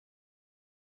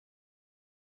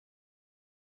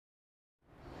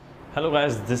Hello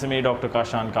guys, this is me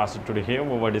DrKashan Qasit. Today here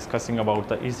we were discussing about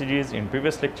the ECGs. In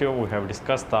previous lecture we have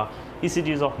discussed the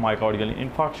ECGs of myocardial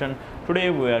infarction. Today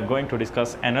we are going to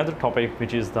discuss another topic,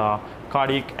 which is the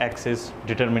cardiac axis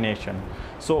determination.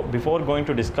 So before going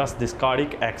to discuss this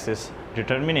cardiac axis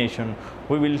determination,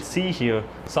 we will see here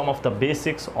some of the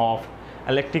basics of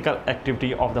electrical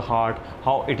activity of the heart,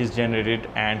 how it is generated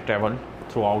and traveled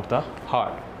throughout the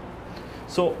heart.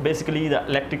 So basically the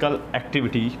electrical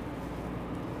activity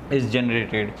is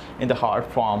generated in the heart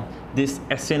from this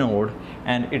SA node,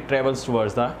 and it travels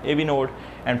towards the AV node,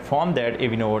 and from that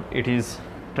AV node it is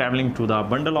traveling to the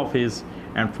bundle of his,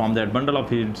 and from that bundle of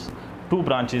his two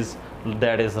branches,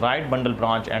 that is right bundle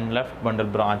branch and left bundle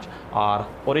branch, are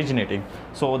originating.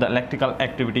 So the electrical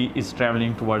activity is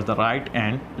traveling towards the right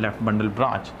and left bundle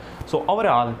branch. So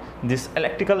overall this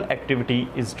electrical activity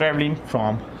is traveling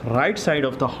from right side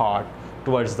of the heart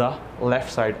towards the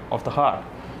left side of the heart.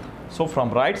 So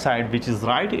from right side, which is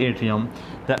right atrium,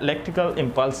 the electrical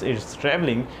impulse is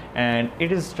traveling, and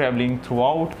it is traveling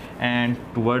throughout and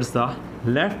towards the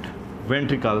left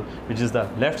ventricle, which is the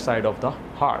left side of the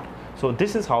heart. So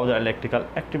this is how the electrical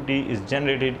activity is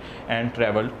generated and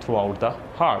traveled throughout the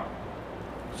heart.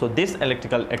 So this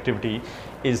electrical activity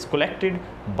is collected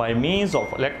by means of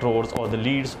electrodes or the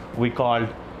leads we called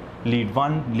lead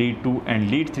 1, lead 2 and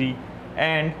lead 3,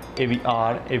 and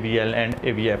AVR, AVL and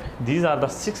AVF. These are the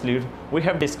 6 leads. We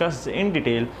have discussed in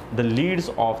detail the leads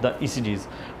of the ECGs,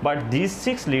 but these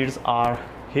 6 leads are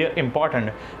here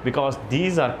important because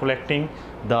these are collecting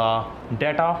the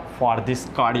data for this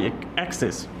cardiac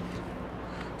axis.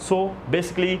 So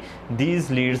basically these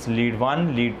leads, lead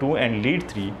 1, lead 2 and lead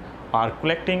 3, are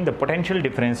collecting the potential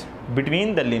difference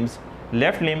between the limbs,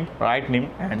 left limb, right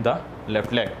limb and the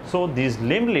left leg. So these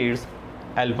limb leads,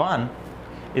 L1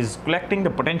 is collecting the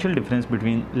potential difference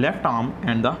between left arm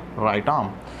and the right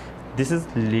arm. This is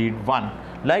lead 1.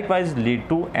 Likewise lead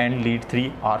 2 and lead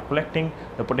 3 are collecting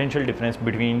the potential difference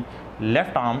between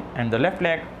left arm and the left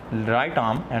leg, right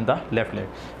arm and the left leg.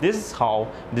 This is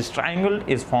how this triangle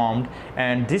is formed,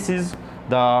 and this is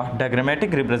the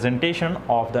diagrammatic representation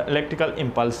of the electrical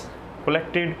impulse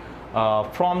collected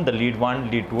from the lead 1,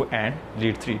 lead 2 and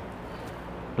lead 3.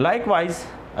 Likewise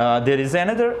there is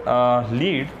another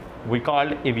lead we called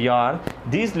AVR.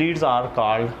 These leads are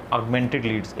called augmented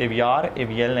leads, AVR,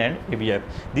 AVL and AVF.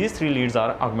 These 3 leads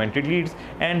are augmented leads,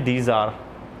 and these are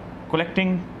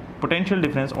collecting potential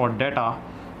difference or data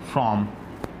from,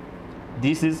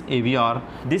 this is AVR.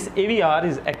 This AVR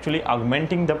is actually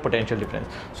augmenting the potential difference.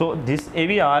 So this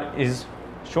AVR is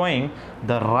showing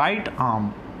the right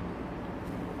arm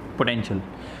potential.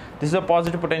 This is a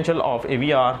positive potential of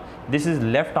AVR. This is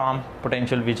left arm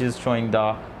potential, which is showing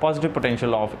the positive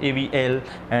potential of AVL,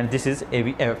 and this is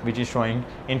AVF, which is showing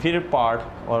inferior part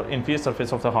or inferior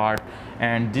surface of the heart,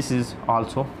 and this is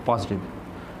also positive.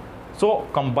 So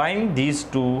combine these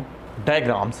 2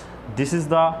 diagrams. This is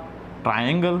the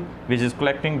triangle which is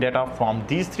collecting data from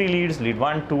these 3 leads, lead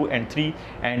 1, 2 and 3,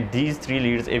 and these 3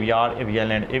 leads, AVR, AVL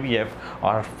and AVF,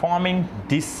 are forming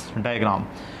this diagram.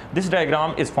 This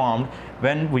diagram is formed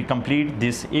when we complete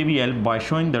this AVL by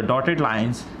showing the dotted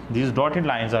lines. These dotted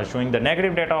lines are showing the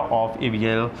negative data of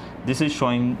AVL. This is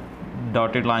showing,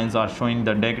 dotted lines are showing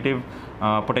the negative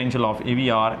potential of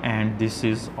AVR, and this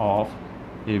is of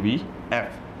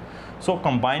AVF. So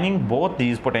combining both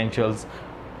these potentials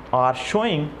are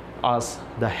showing us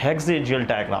the hexagial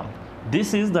diagram.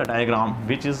 This is the diagram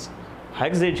which is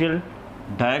hexagial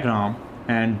diagram,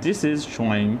 and this is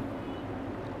showing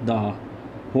the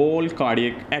whole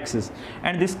cardiac axis,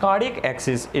 and this cardiac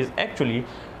axis is actually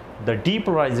the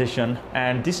depolarization,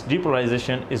 and this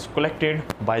depolarization is collected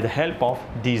by the help of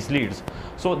these leads.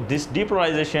 So this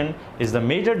depolarization is the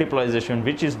major depolarization,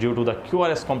 which is due to the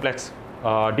QRS complex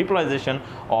depolarization,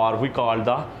 or we call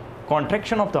the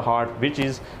contraction of the heart, which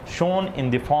is shown in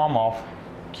the form of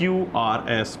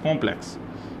QRS complex.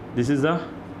 This is the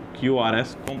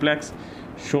QRS complex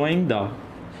showing the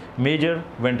major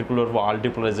ventricular wall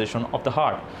depolarization of the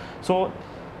heart. So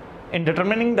in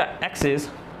determining the axis,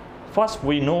 first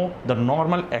we know the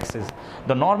normal axis.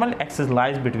 The normal axis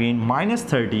lies between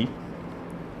 -30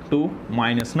 to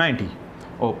 -90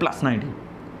 or +90.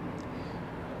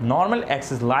 Normal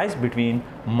axis lies between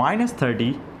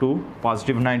 -30 to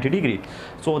 +90 degree.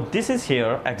 So this is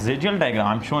here axial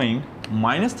diagram showing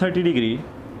 -30 degree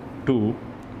to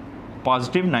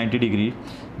 +90 degree.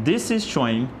 This is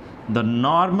showing the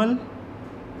normal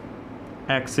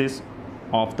axis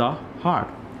of the heart.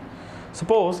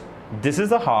 Suppose this is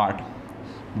the heart,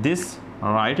 this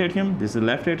right atrium, this is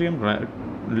left atrium,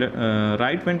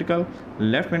 right ventricle,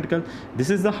 left ventricle, this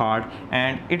is the heart,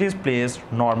 and it is placed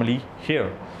normally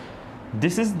here.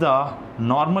 this is the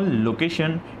normal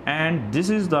location, and this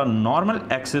is the normal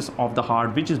axis of the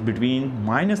heart, which is between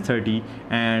 -30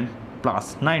 and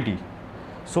 +90.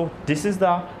 So this is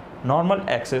the normal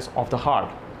axis of the heart.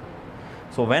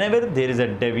 So whenever there is a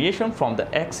deviation from the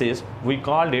axis, we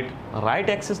called it right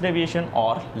axis deviation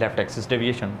or left axis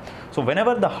deviation. So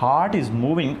whenever the heart is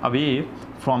moving away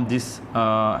from this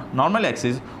normal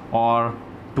axis or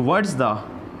towards the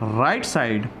right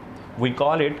side, we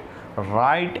call it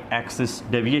right axis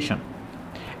deviation.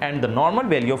 And the normal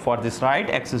value for this right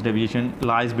axis deviation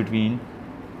lies between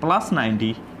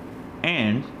 +90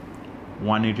 and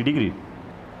 180 degree.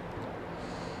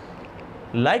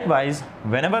 Likewise,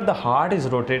 whenever the heart is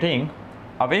rotating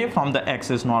away from the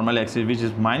axis, normal axis, which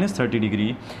is -30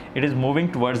 degree, it is moving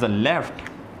towards the left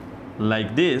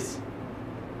like this,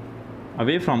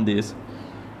 away from this,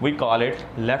 we call it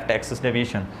left axis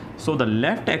deviation. So the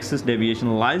left axis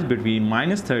deviation lies between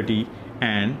 -30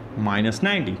 and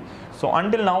 -90. So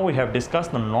until now we have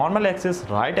discussed the normal axis,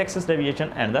 right axis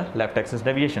deviation and the left axis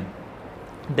deviation.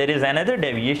 There is another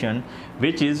deviation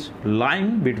which is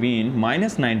lying between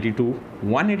 -90 to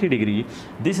 180 degree.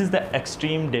 This is the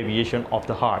extreme deviation of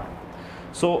the heart.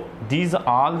 So these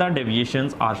all the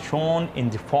deviations are shown in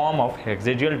the form of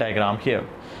hexagial diagram here.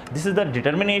 This is the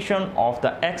determination of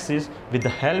the axis with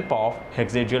the help of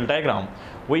hexagial diagram.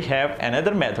 We have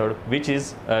another method which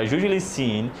is usually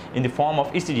seen in the form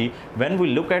of ECG. When we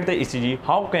look at the ECG,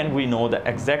 how can we know the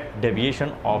exact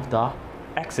deviation of the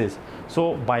axis?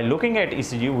 So by looking at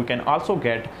ECG, we can also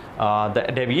get the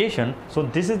deviation. So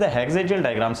this is the hexagial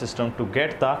diagram system to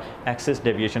get the axis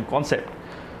deviation concept.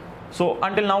 So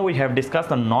until now we have discussed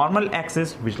the normal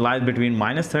axis, which lies between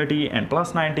 -30 and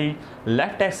 +90,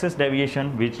 left axis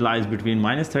deviation, which lies between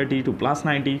 -30 to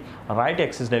 +90, right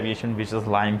axis deviation, which is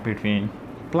lying between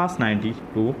 +90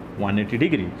 to 180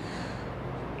 degree.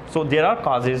 So there are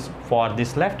causes for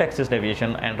this left axis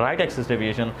deviation and right axis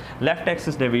deviation. Left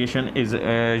axis deviation is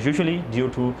usually due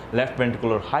to left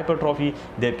ventricular hypertrophy.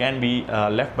 There can be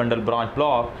left bundle branch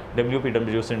block,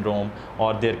 WPW syndrome,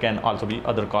 or there can also be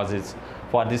other causes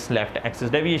for this left axis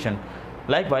deviation.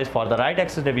 Likewise, for the right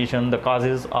axis deviation, the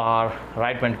causes are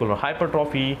right ventricular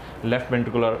hypertrophy, left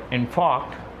ventricular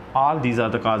infarct. All these are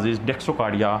the causes.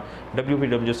 Dextrocardia,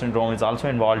 WPW syndrome is also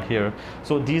involved here.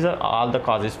 So these are all the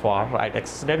causes for right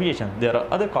axis deviation. There are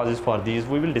other causes for these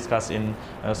we will discuss in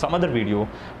some other video.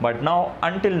 But now,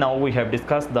 until now, we have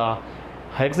discussed the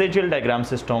hexagial diagram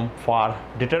system for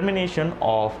determination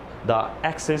of the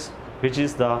axis, which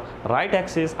is the right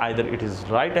axis. Either it is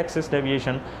right axis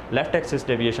deviation, left axis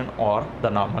deviation, or the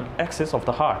normal axis of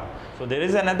the heart. So there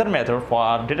is another method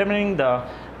for determining the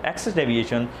axis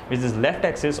deviation, which is left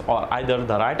axis or either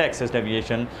the right axis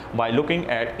deviation, by looking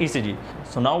at ECG.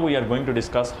 So now we are going to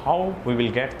discuss how we will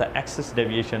get the axis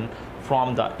deviation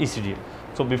from the ECG.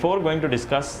 So before going to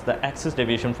discuss the axis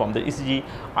deviation from the ECG,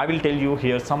 I will tell you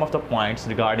here some of the points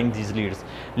regarding these leads.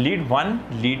 Lead 1,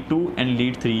 lead 2 and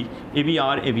lead 3,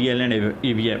 AVR, AVL and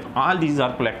AVF. All these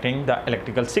are collecting the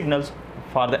electrical signals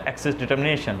for the axis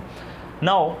determination.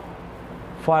 Now,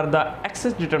 for the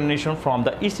axis determination from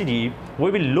the ECG, we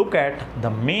will look at the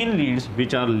main leads,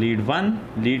 which are lead 1,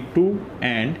 lead 2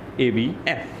 and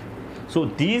AVF. So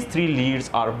these three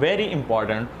leads are very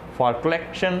important for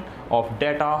collection of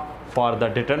data for the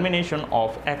determination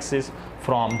of axis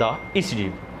from the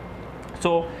ECG.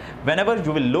 So whenever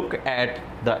you will look at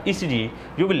the ECG,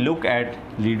 you will look at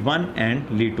lead 1 and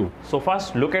lead 2. So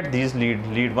first look at these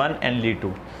lead 1 and lead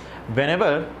 2.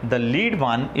 Whenever the lead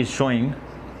 1 is showing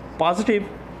positive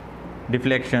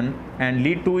deflection and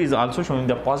lead 2 is also showing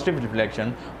the positive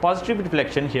deflection. Positive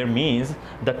deflection here means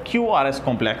the QRS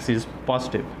complex is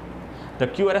positive. The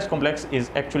QRS complex is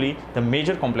actually the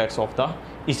major complex of the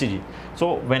ECG.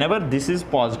 So whenever this is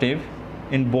positive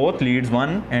in both leads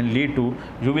 1 and lead 2,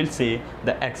 you will say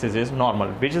the axis is normal,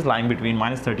 which is lying between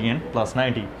 -30 and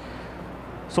 +90.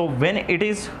 So when it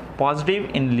is positive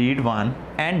in lead 1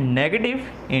 and negative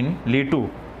in lead 2,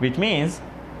 which means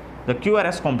the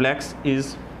QRS complex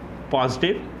is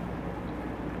positive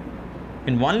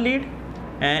in one lead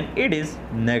and it is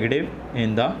negative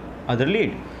in the other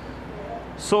lead.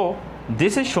 So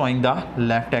this is showing the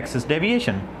left axis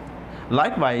deviation.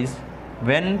 Likewise,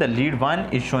 when the lead 1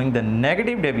 is showing the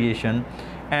negative deviation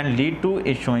and lead 2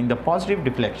 is showing the positive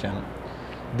deflection,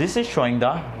 this is showing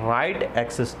the right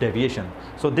axis deviation.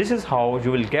 So this is how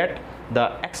you will get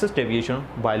the axis deviation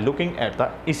by looking at the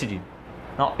ECG.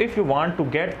 Now if you want to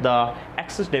get the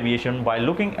axis deviation by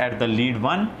looking at the lead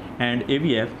 1 and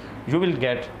AVF, you will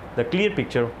get the clear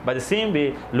picture by the same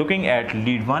way looking at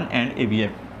lead 1 and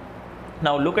AVF.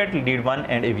 Now look at lead 1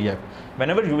 and AVF.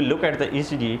 Whenever you will look at the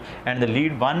ECG and the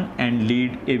lead 1 and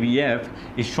lead AVF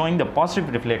is showing the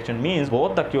positive reflection, means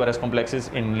both the QRS complexes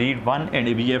in lead 1 and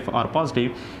AVF are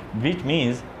positive, which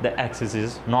means the axis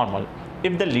is normal.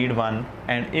 If the lead 1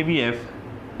 and AVF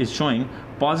is showing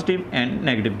positive and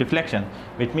negative deflection,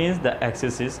 which means the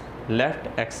axis is left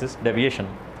axis deviation.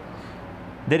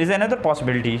 There is another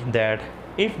possibility that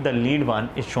if the lead 1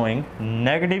 is showing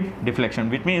negative deflection,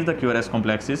 which means the QRS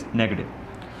complex is negative,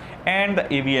 and the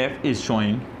AVF is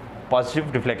showing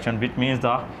positive deflection, which means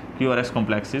the QRS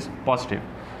complex is positive,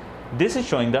 this is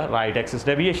showing the right axis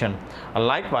deviation.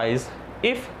 Likewise,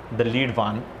 if the lead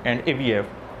 1 and AVF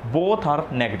both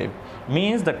are negative,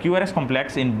 means the QRS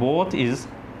complex in both is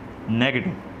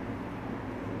negative.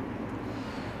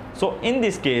 So in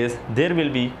this case, there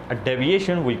will be a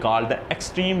deviation we call the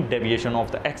extreme deviation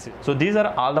of the axis. So these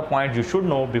are all the points you should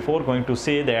know before going to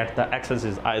say that the axis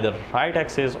is either right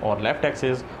axis or left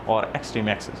axis or extreme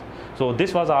axis. So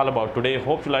this was all about today.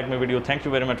 Hope you like my video. Thank you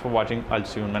very much for watching. I'll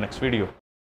see you in my next video.